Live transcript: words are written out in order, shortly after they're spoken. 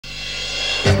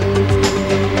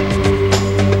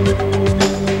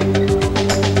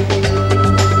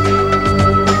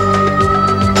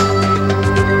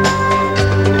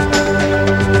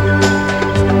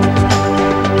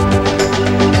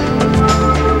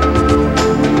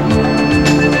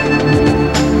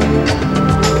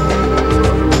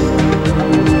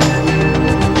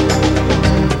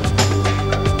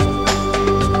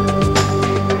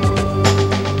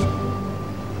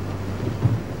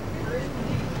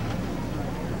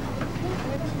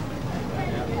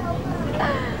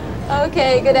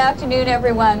Okay, good afternoon,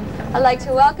 everyone. I'd like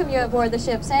to welcome you aboard the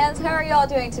ship Sands. How are you all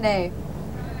doing today?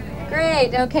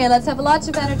 Great. Okay, let's have lots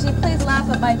of energy. Please laugh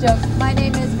at my jokes. My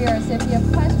name is Vera. So if you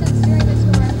have questions during the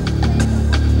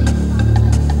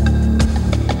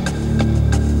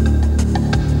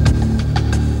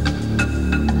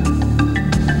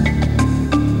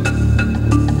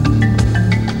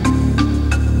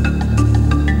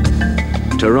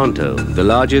tour, Toronto, the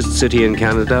largest city in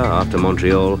Canada after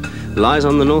Montreal, lies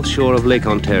on the north shore of Lake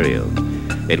Ontario.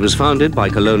 It was founded by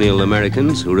colonial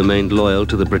Americans who remained loyal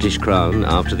to the British Crown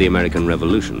after the American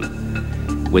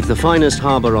Revolution. With the finest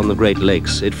harbour on the Great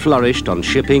Lakes, it flourished on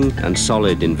shipping and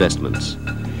solid investments.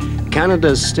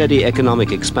 Canada's steady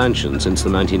economic expansion since the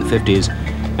 1950s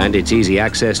and its easy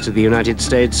access to the United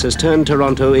States has turned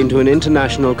Toronto into an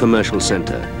international commercial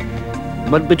centre.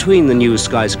 But between the new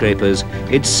skyscrapers,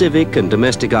 its civic and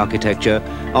domestic architecture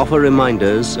offer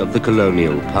reminders of the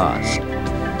colonial past.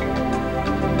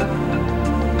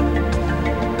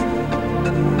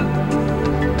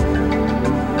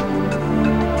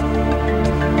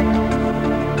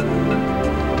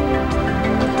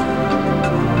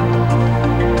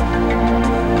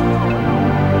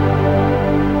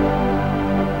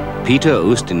 Peter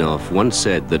Ustinov once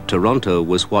said that Toronto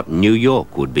was what New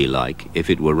York would be like if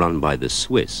it were run by the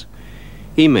Swiss.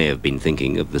 He may have been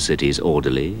thinking of the city's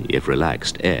orderly, if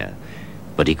relaxed, air,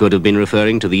 but he could have been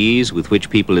referring to the ease with which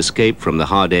people escape from the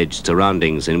hard-edged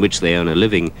surroundings in which they earn a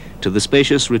living to the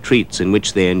spacious retreats in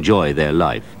which they enjoy their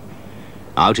life.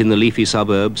 Out in the leafy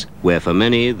suburbs, where for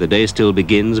many the day still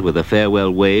begins with a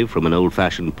farewell wave from an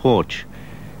old-fashioned porch,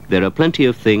 there are plenty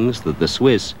of things that the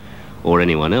Swiss, or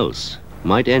anyone else,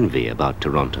 might envy about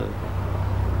Toronto.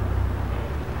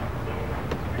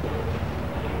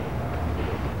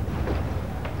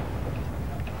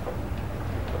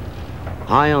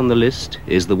 High on the list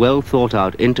is the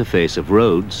well-thought-out interface of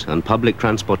roads and public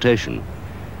transportation.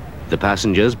 The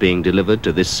passengers being delivered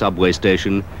to this subway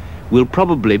station will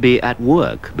probably be at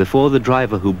work before the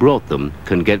driver who brought them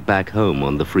can get back home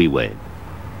on the freeway,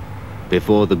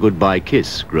 before the goodbye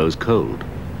kiss grows cold.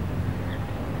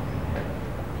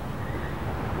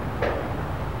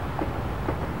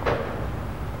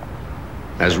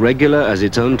 As regular as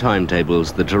its own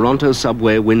timetables, the Toronto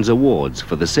subway wins awards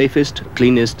for the safest,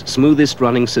 cleanest, smoothest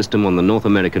running system on the North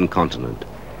American continent.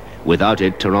 Without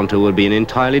it, Toronto would be an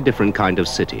entirely different kind of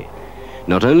city.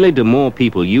 Not only do more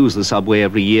people use the subway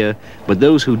every year, but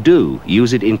those who do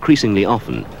use it increasingly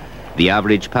often. The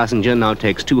average passenger now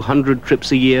takes 200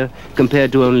 trips a year,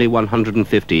 compared to only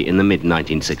 150 in the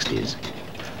mid-1960s.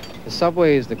 The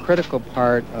subway is the critical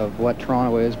part of what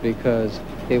Toronto is because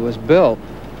it was built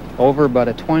over about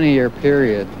a 20-year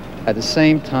period at the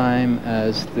same time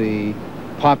as the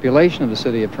population of the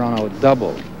city of Toronto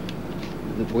doubled.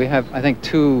 We have, I think,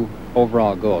 two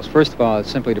overall goals. First of all, it's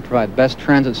simply to provide best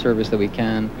transit service that we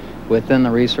can within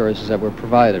the resources that were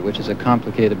provided, which is a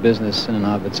complicated business in and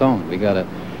of its own. We got to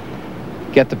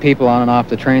get the people on and off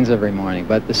the trains every morning.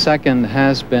 But the second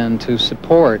has been to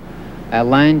support a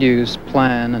land use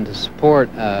plan and to support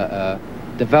a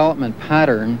development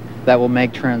pattern that will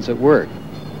make transit work.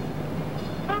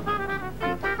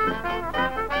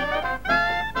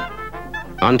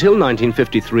 Until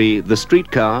 1953, the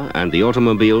streetcar and the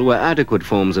automobile were adequate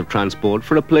forms of transport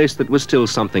for a place that was still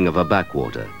something of a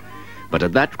backwater. But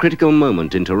at that critical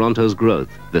moment in Toronto's growth,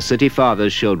 the city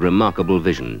fathers showed remarkable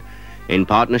vision. In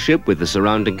partnership with the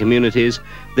surrounding communities,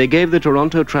 they gave the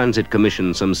Toronto Transit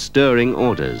Commission some stirring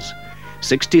orders.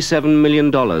 $67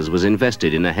 million was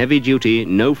invested in a heavy-duty,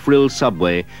 no-frills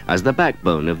subway as the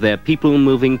backbone of their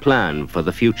people-moving plan for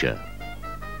the future.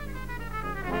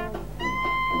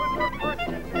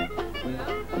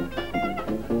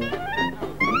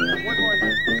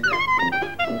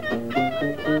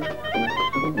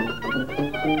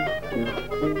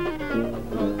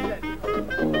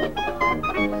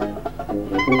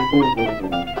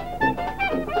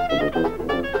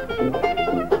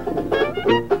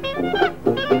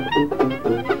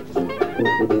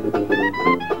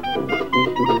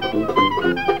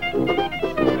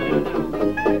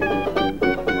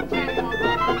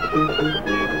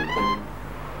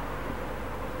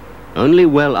 Only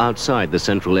well outside the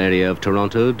central area of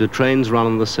Toronto do trains run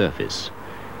on the surface.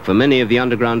 For many of the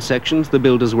underground sections, the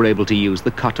builders were able to use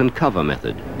the cut and cover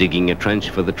method, digging a trench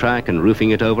for the track and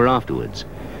roofing it over afterwards.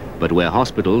 But where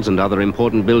hospitals and other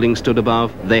important buildings stood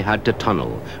above, they had to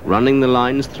tunnel, running the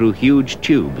lines through huge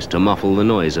tubes to muffle the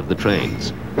noise of the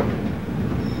trains.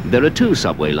 There are two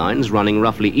subway lines running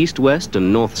roughly east-west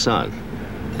and north-south.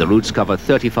 The routes cover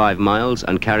 35 miles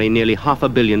and carry nearly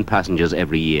 500 million passengers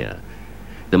every year.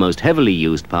 The most heavily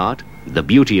used part, The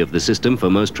beauty of the system for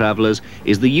most travelers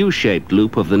is the U-shaped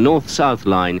loop of the north-south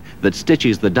line that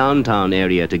stitches the downtown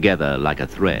area together like a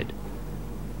thread.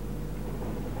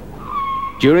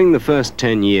 During the first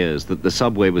 10 years that the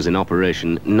subway was in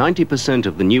operation, 90%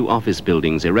 of the new office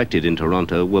buildings erected in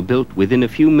Toronto were built within a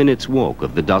few minutes' walk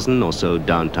of the dozen or so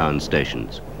downtown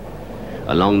stations.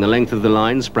 Along the length of the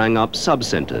line sprang up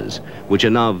sub-centers, which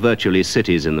are now virtually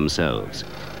cities in themselves.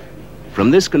 From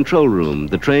this control room,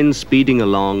 the trains speeding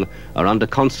along are under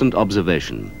constant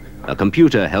observation. A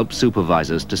computer helps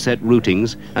supervisors to set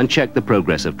routings and check the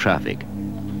progress of traffic.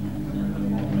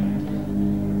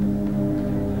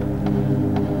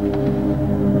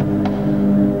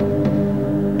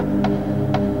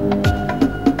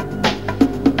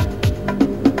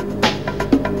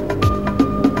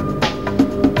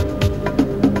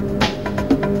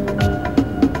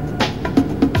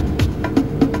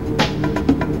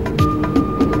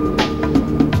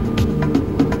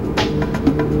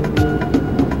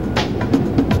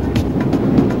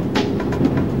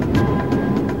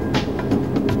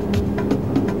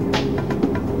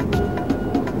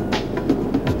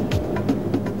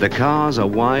 The cars are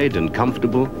wide and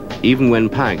comfortable, even when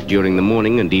packed during the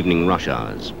morning and evening rush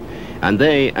hours. And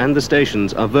they and the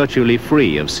stations are virtually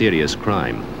free of serious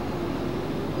crime.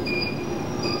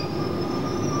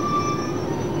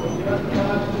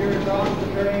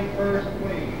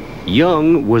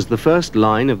 Yonge was the first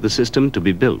line of the system to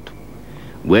be built.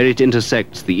 Where it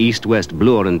intersects the east-west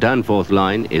Bloor and Danforth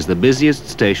line is the busiest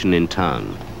station in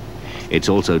town. It's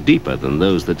also deeper than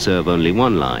those that serve only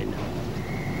one line.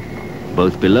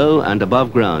 Both below and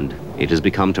above ground, it has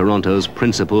become Toronto's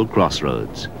principal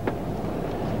crossroads.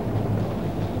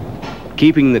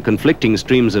 Keeping the conflicting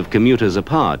streams of commuters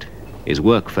apart is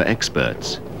work for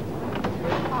experts.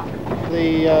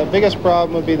 The biggest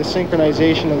problem would be the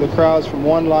synchronization of the crowds from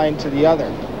one line to the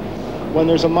other. When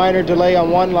there's a minor delay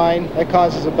on one line, that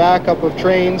causes a backup of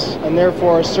trains and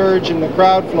therefore a surge in the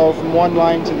crowd flow from one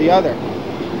line to the other.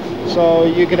 So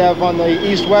you could have on the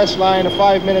east-west line a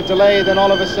 5-minute delay, then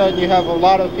all of a sudden you have a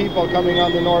lot of people coming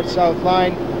on the north-south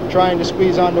line trying to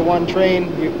squeeze onto one train.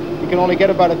 You can only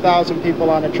get about 1,000 people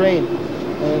on a train.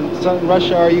 And in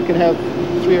rush hour you can have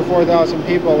 3,000 or 4,000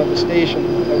 people at the station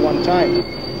at one time.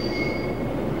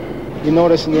 You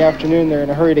notice in the afternoon they're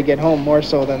in a hurry to get home more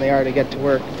so than they are to get to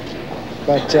work.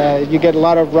 But you get a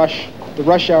lot of rush. The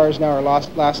rush hours now are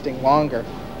lasting longer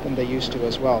than they used to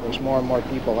as well. There's more and more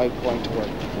people out going to work.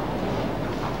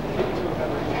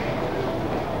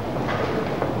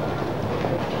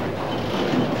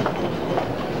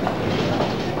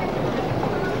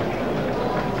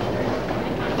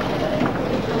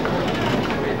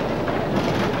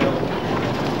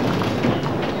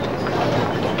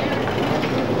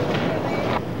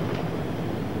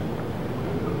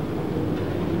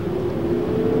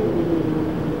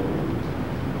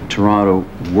 Toronto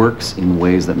works in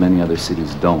ways that many other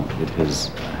cities don't. It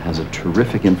has a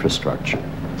terrific infrastructure.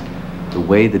 The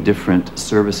way the different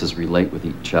services relate with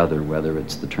each other, whether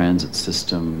it's the transit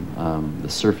system, the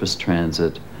surface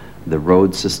transit, the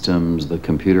road systems, the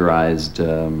computerized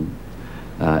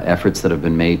efforts that have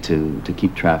been made to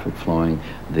keep traffic flowing,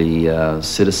 the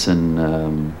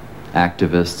citizen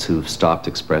activists who've stopped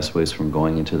expressways from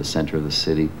going into the center of the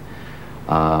city,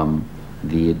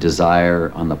 the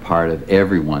desire on the part of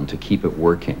everyone to keep it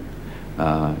working.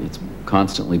 It's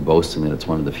constantly boasting that it's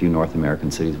one of the few North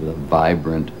American cities with a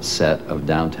vibrant set of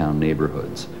downtown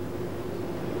neighborhoods.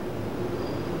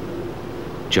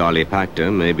 Charlie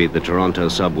Pachter may be the Toronto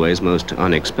subway's most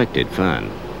unexpected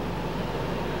fan.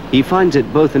 He finds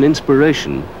it both an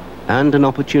inspiration and an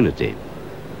opportunity.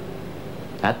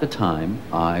 At the time,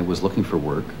 I was looking for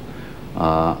work.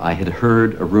 I had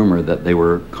heard a rumor that they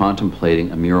were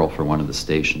contemplating a mural for one of the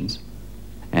stations,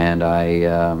 and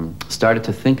I started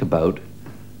to think about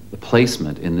the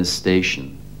placement in this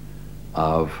station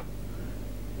of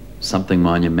something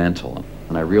monumental.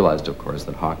 And I realized, of course,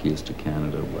 that hockey is to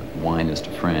Canada what wine is to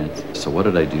France. So what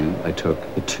did I do? I took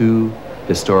the two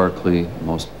historically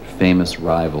most famous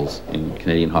rivals in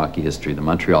Canadian hockey history, the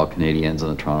Montreal Canadiens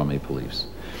and the Toronto Maple Leafs.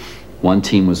 One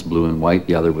team was blue and white,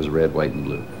 the other was red, white, and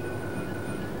blue.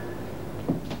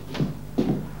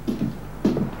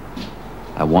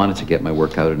 I wanted to get my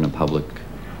work out in a public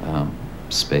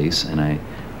space, and I'm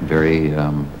very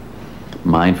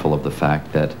mindful of the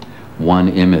fact that one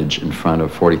image in front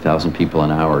of 40,000 people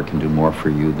an hour can do more for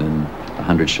you than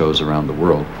 100 shows around the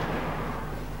world.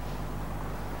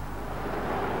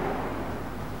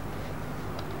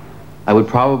 I would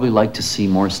probably like to see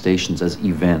more stations as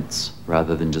events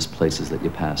rather than just places that you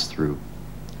pass through.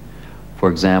 For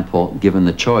example, given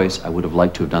the choice, I would have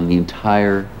liked to have done the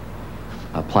entire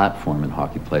platform in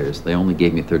hockey players. They only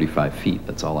gave me 35 feet.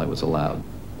 That's all I was allowed.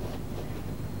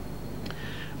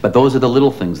 But those are the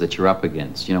little things that you're up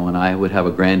against. You know, when I would have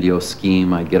a grandiose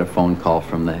scheme, I'd get a phone call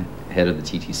from the head of the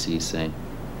TTC saying,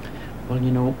 well,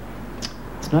 you know,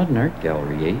 it's not an art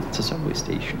gallery, eh? It's a subway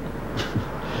station.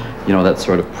 You know, that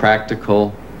sort of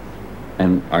practical,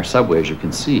 and our subway, as you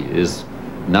can see, is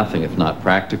nothing if not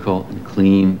practical and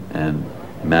clean and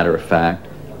matter of fact.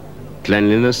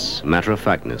 Cleanliness,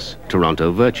 matter-of-factness,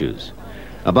 Toronto virtues.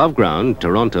 Above ground,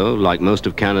 Toronto, like most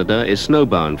of Canada, is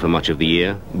snowbound for much of the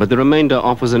year, but the remainder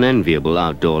offers an enviable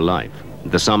outdoor life.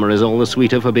 The summer is all the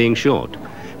sweeter for being short.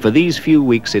 For these few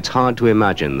weeks, it's hard to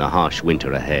imagine the harsh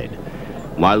winter ahead.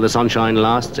 While the sunshine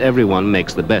lasts, everyone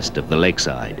makes the best of the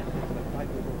lakeside.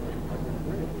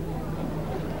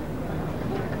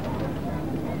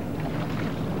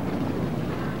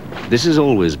 This has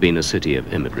always been a city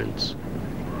of immigrants.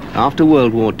 After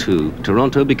World War II,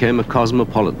 Toronto became a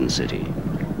cosmopolitan city.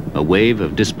 A wave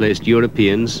of displaced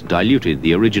Europeans diluted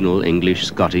the original English,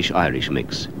 Scottish, Irish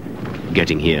mix,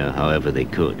 getting here however they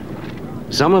could.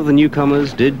 Some of the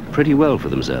newcomers did pretty well for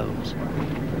themselves.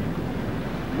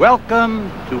 Welcome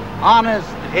to Honest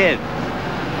Ed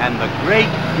and the great,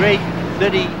 great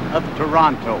city of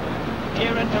Toronto.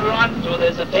 Here in Toronto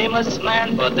there's a famous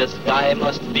man, but this guy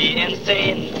must be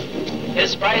insane.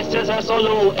 His prices are so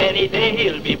low, any day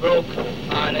he'll be broke.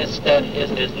 Honest Ed is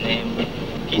his name.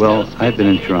 Well, I've been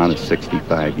in Toronto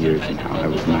 65 years now. I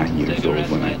was 9 years old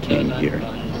when I came here.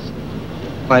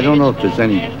 I don't know if there's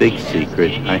any big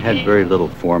secret. I had very little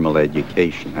formal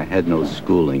education. I had no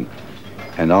schooling.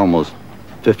 And almost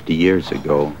 50 years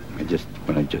ago,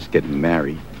 when I just getting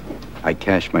married, I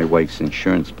cashed my wife's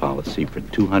insurance policy for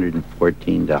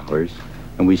 $214,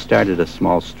 and we started a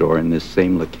small store in this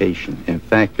same location. In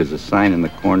fact, there's a sign in the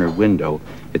corner window.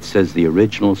 It says the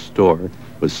original store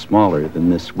was smaller than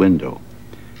this window.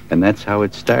 And that's how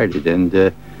it started.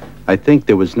 And I think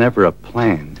there was never a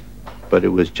plan, but it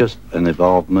was just an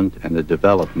evolvement and a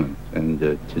development. And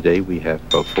today we have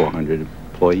about 400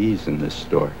 employees in this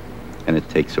store, and it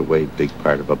takes away a big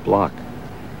part of a block.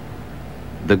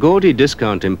 The gaudy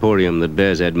discount emporium that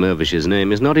bears Ed Mirvish's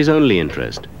name is not his only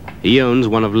interest. He owns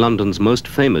one of London's most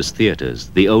famous theatres,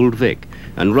 the Old Vic,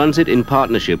 and runs it in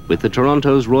partnership with the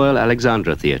Toronto's Royal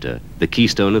Alexandra Theatre, the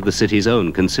keystone of the city's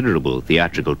own considerable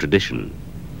theatrical tradition.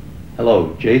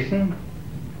 Hello, Jason.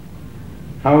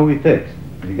 How are we fixed?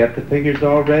 You got the figures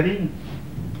all ready?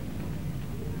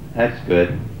 That's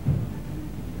good.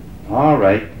 All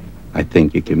right. I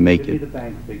think you can make it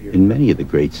in many of the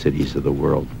great cities of the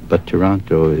world, but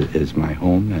Toronto is my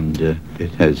home, and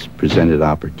it has presented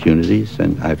opportunities,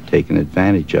 and I've taken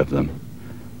advantage of them.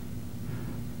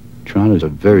 Toronto is a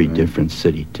very different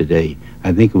city today.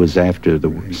 I think it was after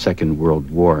the Second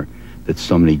World War that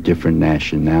so many different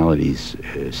nationalities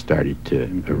started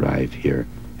to arrive here,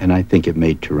 and I think it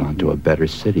made Toronto a better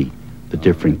city. The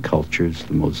different cultures,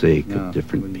 the mosaic of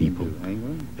different people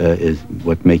is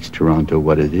what makes Toronto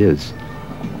what it is.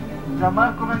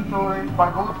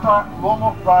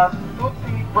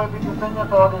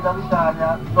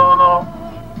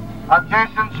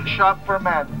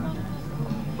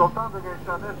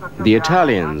 The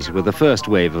Italians were the first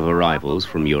wave of arrivals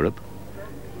from Europe.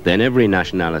 Then every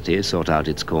nationality sought out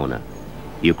its corner.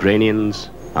 Ukrainians,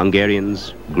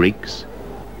 Hungarians, Greeks.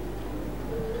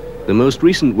 The most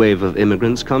recent wave of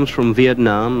immigrants comes from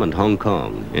Vietnam and Hong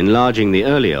Kong, enlarging the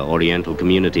earlier Oriental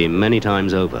community many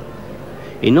times over.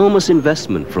 Enormous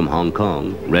investment from Hong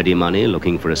Kong, ready money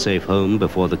looking for a safe home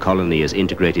before the colony is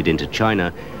integrated into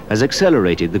China, has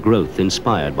accelerated the growth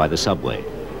inspired by the subway.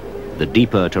 The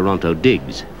deeper Toronto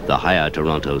digs, the higher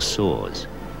Toronto soars.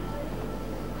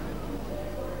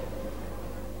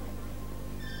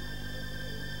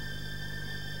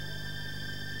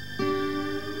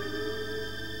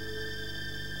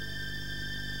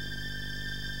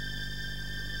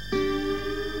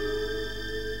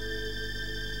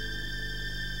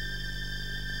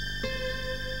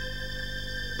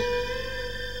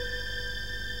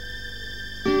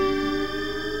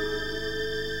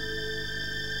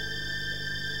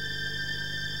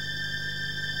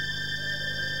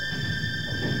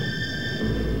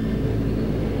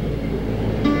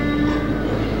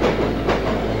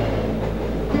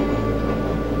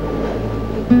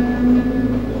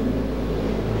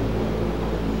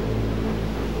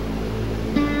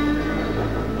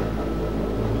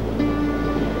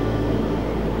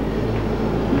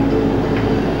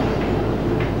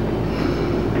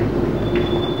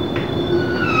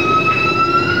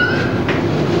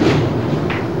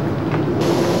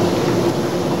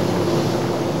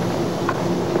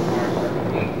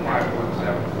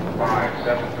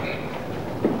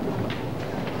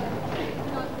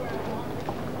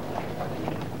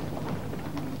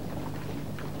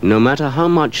 No matter how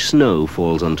much snow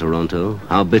falls on Toronto,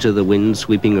 how bitter the wind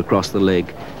sweeping across the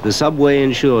lake, the subway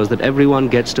ensures that everyone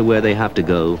gets to where they have to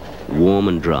go, warm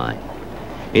and dry.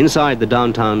 Inside the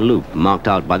downtown loop, marked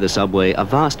out by the subway, a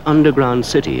vast underground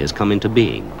city has come into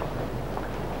being.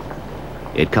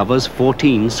 It covers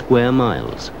 14 square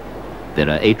miles. There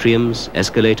are atriums,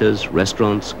 escalators,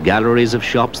 restaurants, galleries of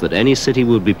shops that any city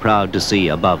would be proud to see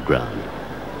above ground.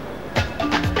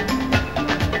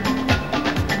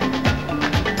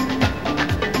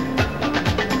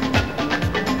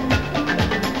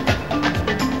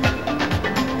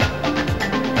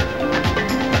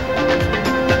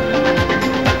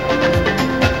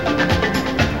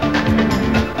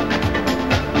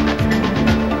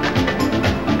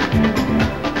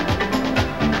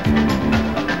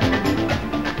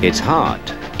 Its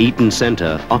heart, Eaton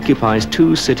Centre, occupies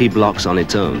 2 city blocks on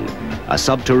its own, a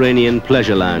subterranean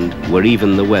pleasure land where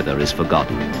even the weather is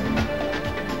forgotten.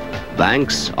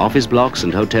 Banks, office blocks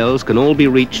and hotels can all be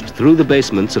reached through the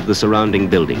basements of the surrounding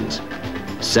buildings.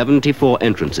 74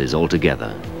 entrances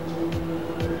altogether.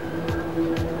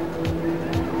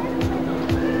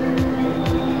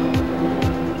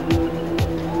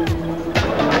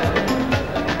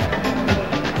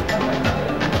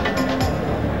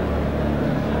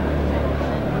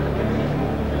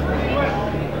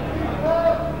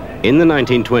 In the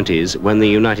 1920s, when the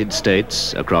United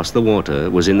States, across the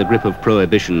water, was in the grip of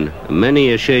prohibition,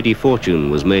 many a shady fortune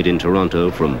was made in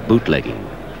Toronto from bootlegging.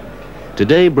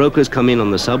 Today, brokers come in on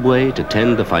the subway to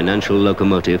tend the financial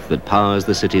locomotive that powers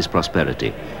the city's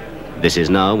prosperity. This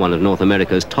is now one of North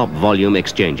America's top volume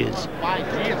exchanges.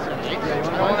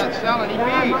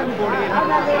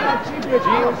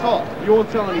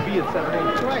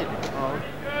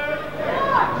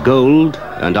 Gold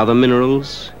and other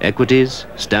minerals, equities,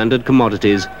 standard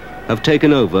commodities have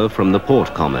taken over from the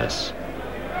port commerce.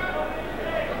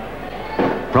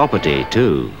 Property,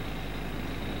 too.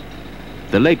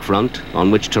 The lakefront,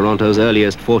 on which Toronto's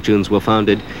earliest fortunes were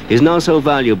founded, is now so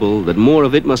valuable that more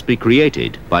of it must be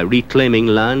created by reclaiming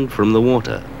land from the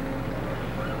water.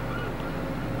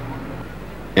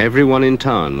 Everyone in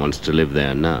town wants to live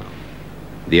there now.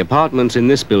 The apartments in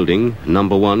this building,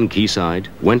 number 1 Quayside,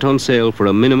 went on sale for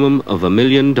a minimum of $1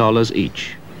 million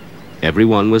each.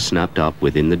 Everyone was snapped up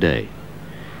within the day.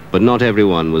 But not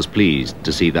everyone was pleased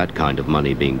to see that kind of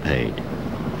money being paid.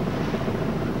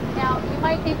 Now, you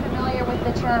might be familiar with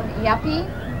the term yuppie,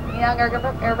 young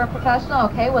urban professional.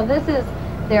 Okay, well, this is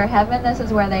their heaven. This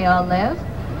is where they all live.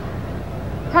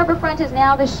 Harbourfront is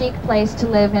now the chic place to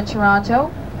live in Toronto.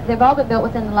 They've all been built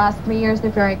within the last 3 years.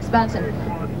 They're very expensive.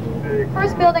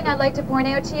 First building I'd like to point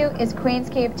out to you is Queen's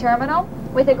Quay Terminal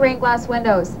with the green glass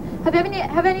windows. Have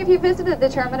any of you visited the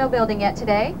terminal building yet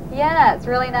today? Yeah, it's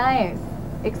really nice.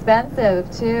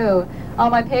 Expensive too. All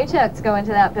my paychecks go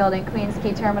into that building, Queen's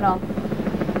Quay Terminal.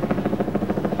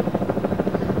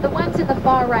 The ones in the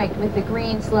far right with the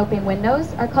green sloping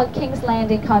windows are called King's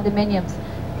Landing condominiums.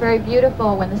 Very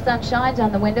beautiful when the sun shines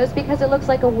on the windows because it looks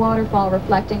like a waterfall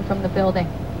reflecting from the building.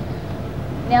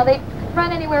 Now they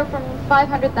run anywhere from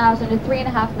 $500,000 to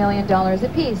 $3.5 million a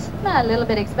piece. A little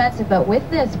bit expensive, but with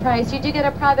this price, you do get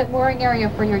a private mooring area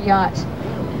for your yacht.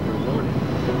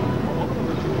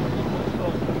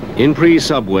 In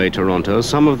pre-subway Toronto,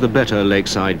 some of the better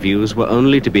lakeside views were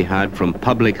only to be had from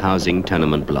public housing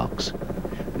tenement blocks.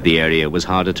 The area was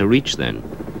harder to reach then.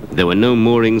 There were no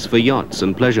moorings for yachts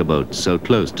and pleasure boats so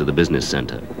close to the business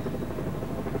center.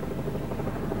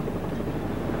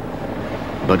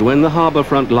 But when the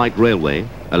Harbourfront Light Railway,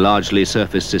 a largely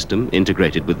surface system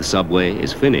integrated with the subway,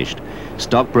 is finished,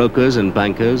 stockbrokers and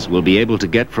bankers will be able to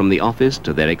get from the office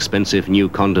to their expensive new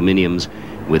condominiums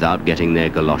without getting their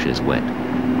galoshes wet.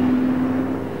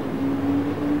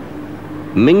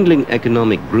 Mingling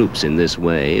economic groups in this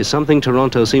way is something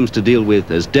Toronto seems to deal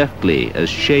with as deftly as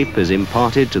shape is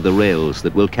imparted to the rails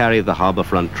that will carry the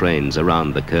Harbourfront trains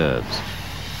around the curves.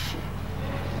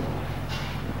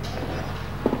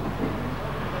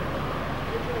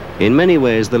 In many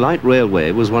ways, the Light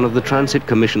Railway was one of the Transit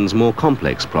Commission's more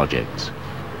complex projects.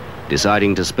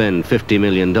 Deciding to spend $50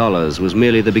 million was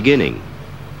merely the beginning.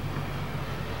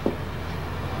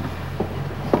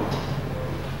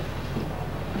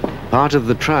 Part of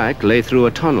the track lay through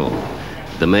a tunnel.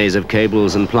 The maze of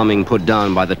cables and plumbing put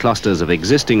down by the clusters of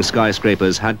existing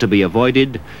skyscrapers had to be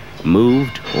avoided,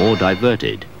 moved, or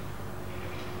diverted.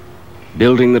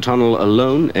 Building the tunnel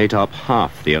alone ate up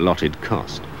half the allotted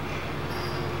cost.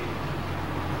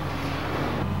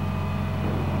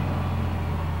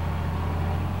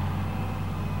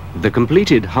 The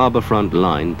completed Harbourfront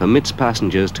line permits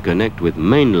passengers to connect with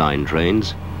mainline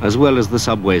trains as well as the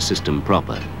subway system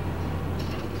proper.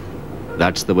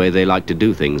 That's the way they like to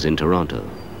do things in Toronto.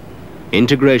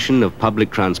 Integration of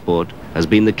public transport has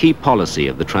been the key policy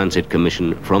of the Transit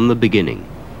Commission from the beginning.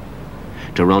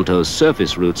 Toronto's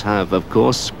surface routes have, of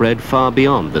course, spread far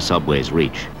beyond the subway's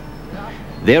reach.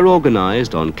 They're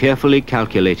organized on carefully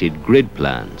calculated grid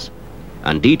plans,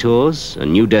 and detours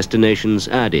and new destinations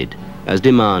added as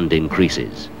demand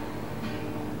increases.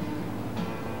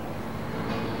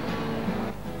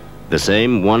 The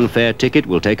same one-fare ticket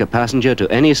will take a passenger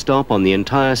to any stop on the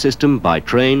entire system by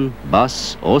train,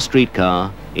 bus, or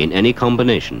streetcar in any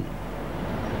combination.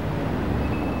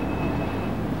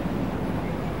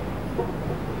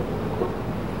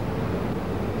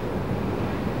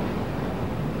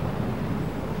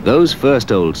 Those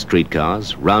first old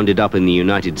streetcars, rounded up in the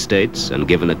United States and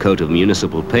given a coat of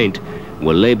municipal paint,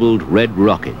 were labeled Red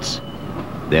Rockets.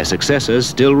 Their successors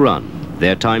still run,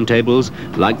 their timetables,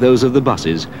 like those of the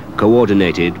buses,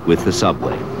 coordinated with the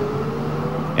subway.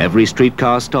 Every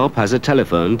streetcar stop has a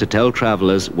telephone to tell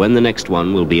travelers when the next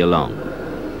one will be along.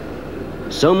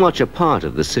 So much a part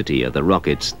of the city are the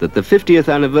Rockets that the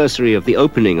 50th anniversary of the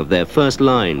opening of their first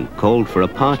line called for a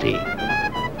party.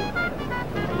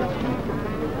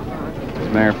 As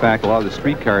a matter of fact, a lot of the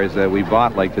streetcars that we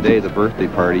bought, like today, the birthday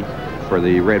party for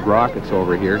the Red Rockets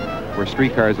over here, were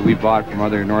streetcars that we bought from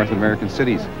other North American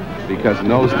cities. Because in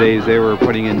those days they were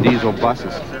putting in diesel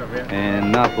buses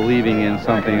and not believing in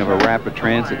something of a rapid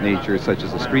transit nature such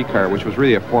as a streetcar, which was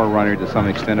really a forerunner to some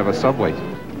extent of a subway.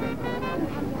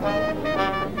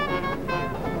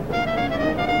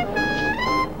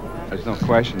 There's no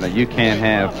question that you can't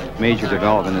have major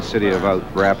development in the city without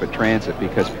rapid transit,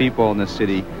 because people in the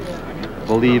city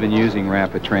believe in using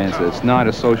rapid transit. It's not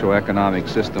a socio-economic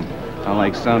system,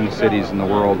 unlike some cities in the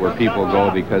world where people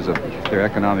go because of their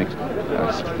economic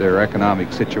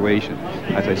situation.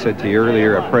 As I said to you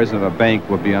earlier, a president of a bank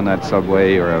would be on that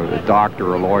subway, or a doctor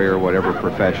or a lawyer, whatever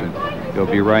profession. You'll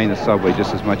be riding the subway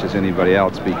just as much as anybody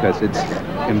else because it's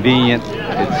convenient,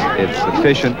 it's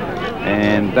efficient,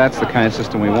 and that's the kind of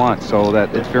system we want. So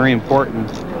that it's very important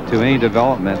to any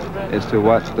development as to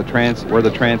where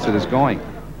the transit is going.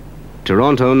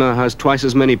 Toronto now has twice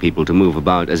as many people to move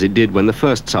about as it did when the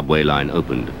first subway line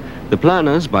opened. The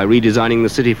planners, by redesigning the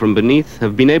city from beneath,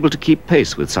 have been able to keep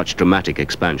pace with such dramatic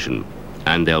expansion.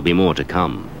 And there'll be more to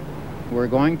come. We're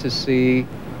going to see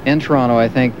in Toronto, I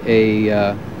think,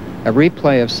 a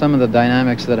replay of some of the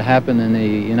dynamics that happened in the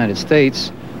United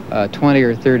States 20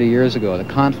 or 30 years ago, the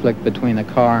conflict between the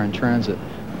car and transit.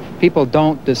 People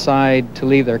don't decide to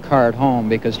leave their car at home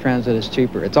because transit is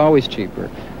cheaper. It's always cheaper.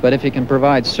 But if you can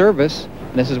provide service,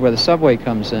 and this is where the subway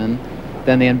comes in,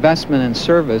 then the investment in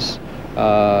service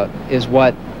is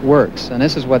what works. And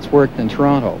this is what's worked in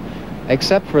Toronto.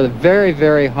 Except for the very,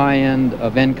 very high end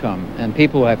of income and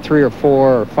people who have 3 or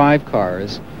 4 or 5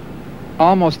 cars,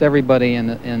 almost everybody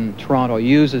in Toronto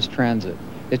uses transit.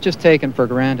 It's just taken for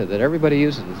granted that everybody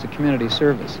uses it. It's a community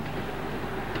service.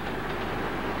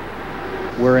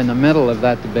 We're in the middle of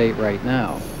that debate right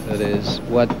now. That is,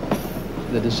 what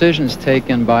the decisions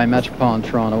taken by Metropolitan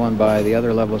Toronto and by the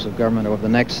other levels of government over the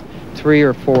next 3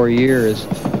 or 4 years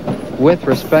with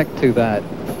respect to that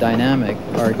dynamic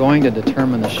are going to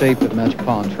determine the shape of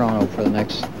Metropolitan Toronto for the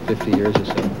next 50 years or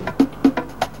so.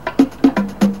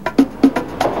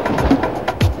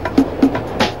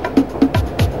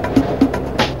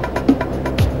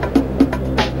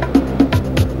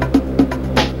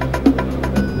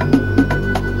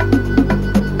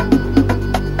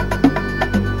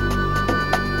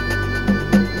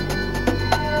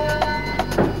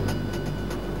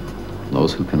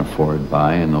 Those who can afford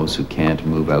buy, and those who can't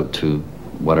move out to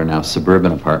what are now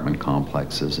suburban apartment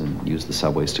complexes and use the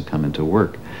subways to come into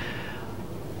work.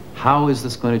 How is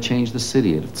this going to change the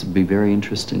city? It's be very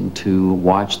interesting to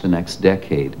watch the next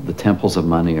decade. The temples of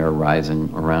money are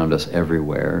rising around us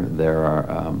everywhere.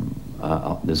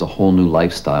 There's a whole new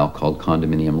lifestyle called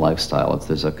condominium lifestyle.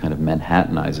 There's a kind of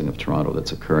Manhattanizing of Toronto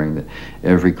that's occurring, that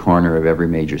every corner of every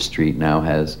major street now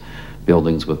has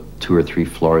buildings with 2 or 3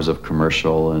 floors of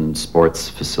commercial and sports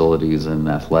facilities and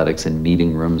athletics and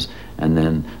meeting rooms, and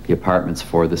then the apartments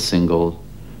for the single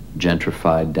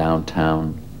gentrified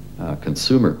downtown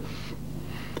consumer.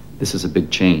 This is a big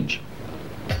change.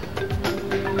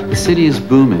 The city is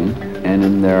booming,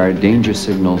 and there are danger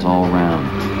signals all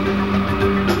around.